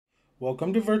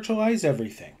Welcome to Virtualize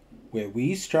Everything, where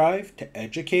we strive to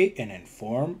educate and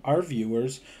inform our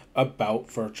viewers about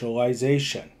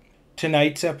virtualization.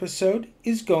 Tonight's episode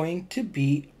is going to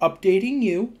be updating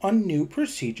you on new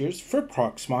procedures for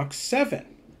Proxmox 7.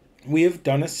 We have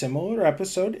done a similar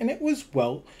episode and it was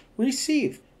well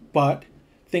received, but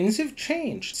things have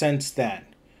changed since then.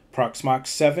 Proxmox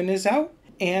 7 is out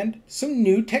and some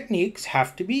new techniques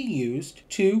have to be used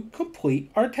to complete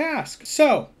our task.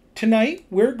 So, tonight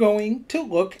we're going to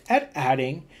look at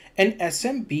adding an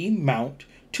SMB mount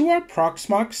to our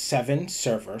Proxmox 7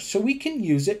 server so we can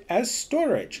use it as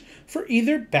storage for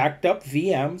either backed up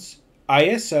VMs,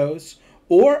 ISOs,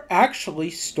 or actually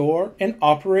store and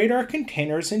operate our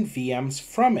containers and VMs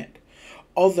from it.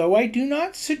 Although I do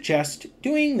not suggest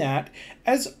doing that,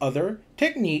 as other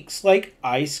techniques like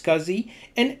iSCSI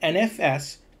and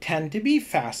NFS tend to be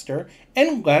faster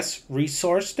and less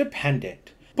resource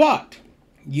dependent. But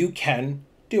you can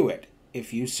do it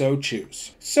if you so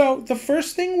choose. So the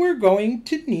first thing we're going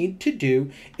to need to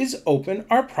do is open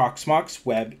our Proxmox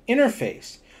web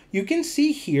interface. You can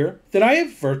see here that I have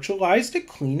virtualized a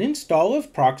clean install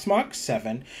of Proxmox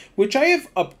 7, which I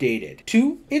have updated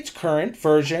to its current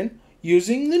version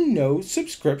using the No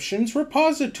Subscriptions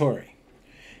repository.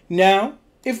 Now,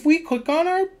 if we click on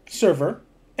our server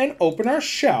and open our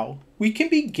shell, we can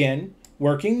begin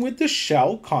working with the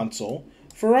shell console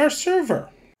for our server.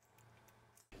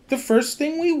 The first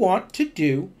thing we want to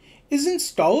do is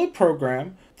install a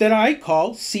program that I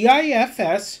call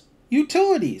CIFS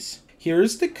Utilities.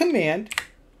 Here's the command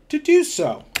to do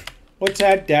so. Let's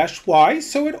add -y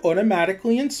so it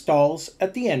automatically installs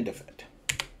at the end of it.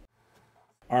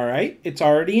 Alright, it's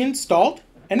already installed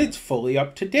and it's fully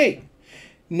up to date.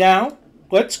 Now,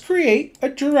 let's create a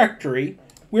directory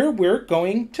where we're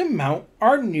going to mount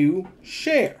our new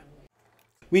share.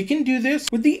 We can do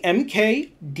this with the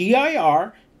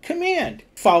mkdir command,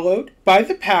 followed by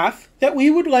the path that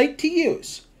we would like to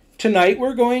use. Tonight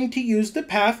we're going to use the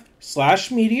path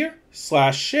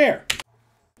 /meteor/share.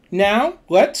 Now,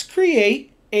 let's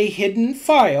create a hidden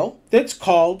file that's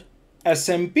called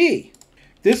SMB.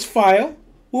 This file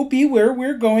will be where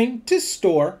we're going to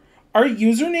store our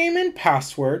username and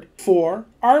password for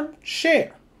our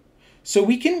share, so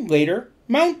we can later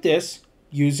mount this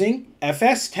using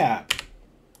fstab.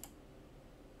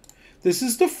 This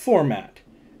is the format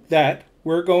that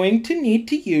we're going to need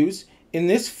to use in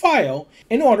this file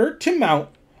in order to mount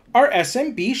our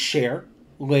SMB share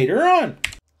later on.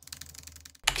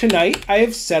 Tonight I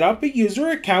have set up a user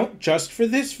account just for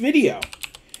this video.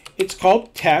 It's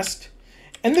called test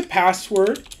and the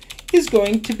password is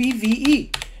going to be VE.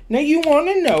 Now you want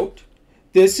to note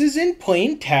this is in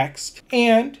plain text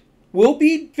and will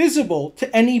be visible to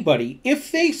anybody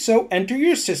if they so enter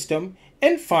your system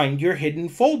and find your hidden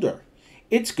folder.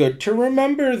 It's good to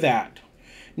remember that.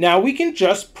 Now we can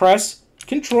just press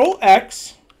Ctrl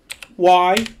X,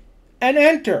 Y, and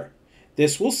enter.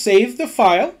 This will save the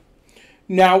file.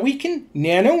 Now we can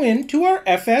nano into our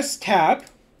fstab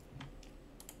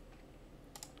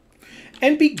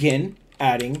and begin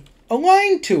adding a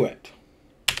line to it.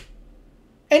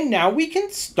 And now we can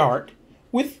start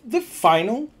with the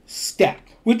final step,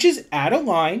 which is add a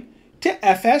line to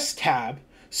fstab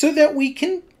so that we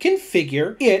can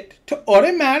configure it to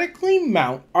automatically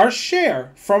mount our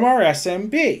share from our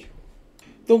SMB.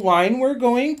 The line we're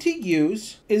going to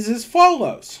use is as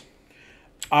follows: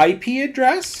 IP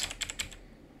address,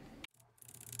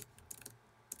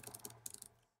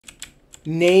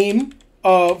 name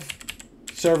of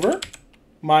server,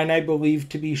 mine I believe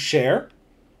to be share,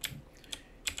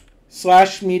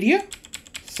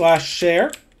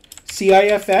 /media/share,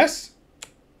 CIFS,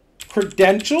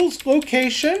 credentials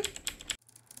location,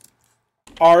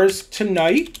 ours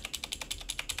tonight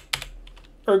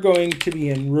are going to be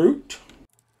in root,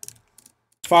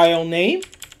 file name,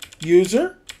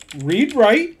 user, read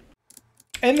write,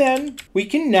 and then we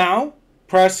can now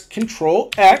press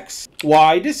Ctrl X,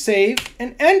 Y to save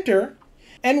and enter,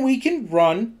 and we can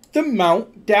run the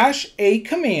mount-a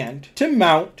command to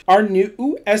mount our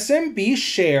new SMB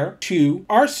share to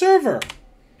our server.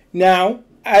 Now,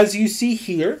 as you see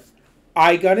here,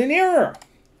 I got an error.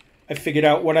 I figured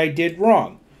out what I did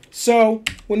wrong. So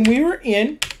when we were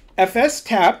in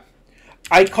fstab,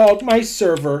 I called my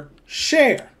server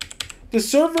share. The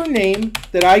server name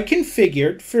that I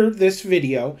configured for this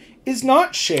video is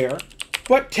not share,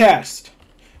 but test.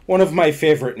 One of my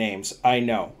favorite names, I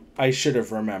know. I should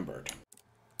have remembered.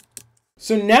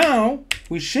 So now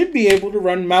we should be able to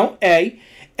run mount A,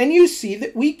 and you see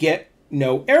that we get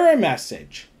no error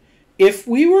message. If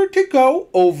we were to go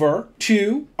over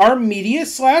to our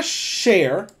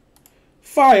media/share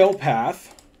file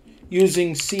path,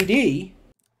 using CD,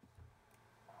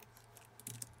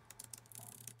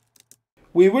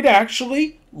 we would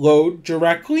actually load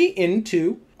directly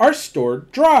into our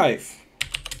stored drive.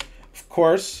 Of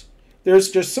course,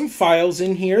 there's just some files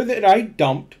in here that I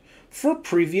dumped for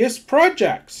previous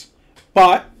projects,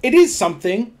 but it is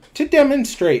something to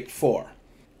demonstrate for.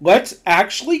 Let's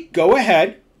actually go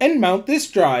ahead and mount this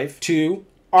drive to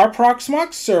our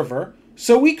Proxmox server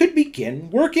so we could begin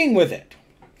working with it.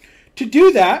 To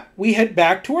do that, we head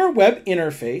back to our web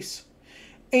interface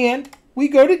and we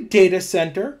go to Data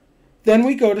Center, then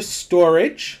we go to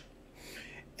Storage,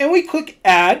 and we click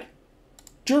Add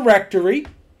Directory,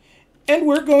 and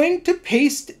we're going to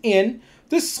paste in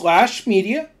the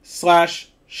 /media/share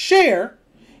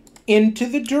into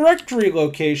the directory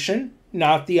location,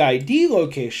 not the ID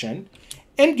location,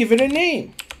 and give it a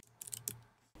name.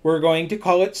 We're going to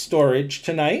call it storage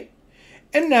tonight,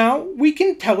 and now we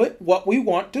can tell it what we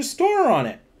want to store on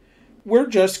it. We're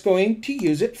just going to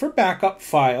use it for backup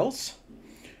files,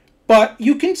 but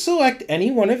you can select any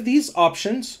one of these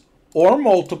options or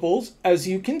multiples, as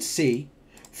you can see,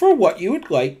 for what you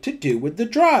would like to do with the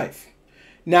drive.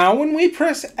 Now when we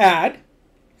press Add,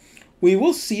 we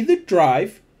will see the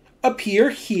drive appear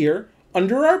here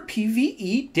under our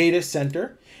PVE data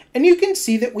center, and you can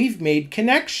see that we've made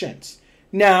connections.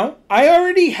 Now, I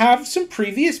already have some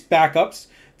previous backups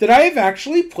that I have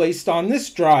actually placed on this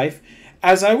drive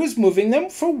as I was moving them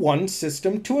from one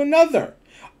system to another.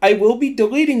 I will be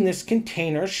deleting this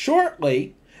container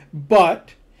shortly,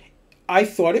 but I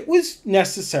thought it was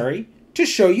necessary to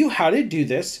show you how to do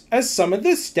this, as some of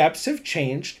the steps have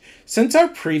changed since our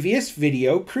previous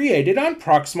video created on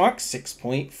Proxmox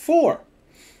 6.4.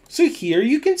 So here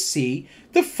you can see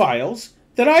the files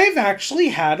that I have actually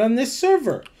had on this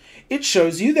server. It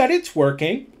shows you that it's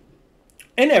working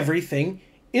and everything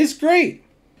is great.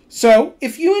 So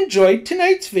if you enjoyed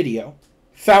tonight's video,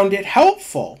 found it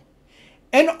helpful,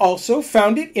 and also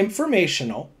found it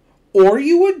informational, or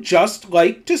you would just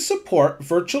like to support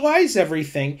Virtualize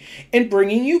Everything in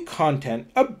bringing you content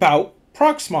about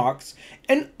Proxmox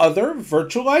and other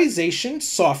virtualization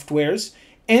softwares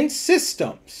and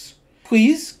systems,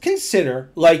 please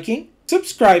consider liking,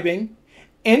 subscribing,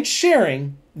 and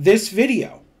sharing this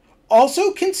video.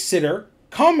 Also consider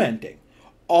commenting.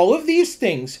 All of these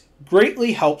things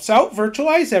greatly helps out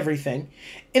Virtualize Everything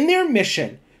in their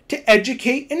mission to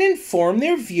educate and inform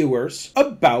their viewers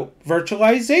about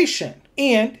virtualization,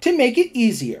 and to make it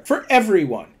easier for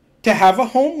everyone to have a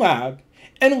home lab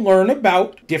and learn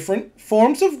about different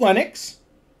forms of Linux,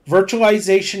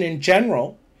 virtualization in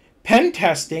general, pen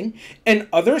testing, and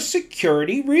other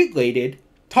security-related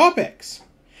topics.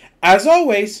 As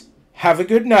always, have a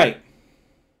good night.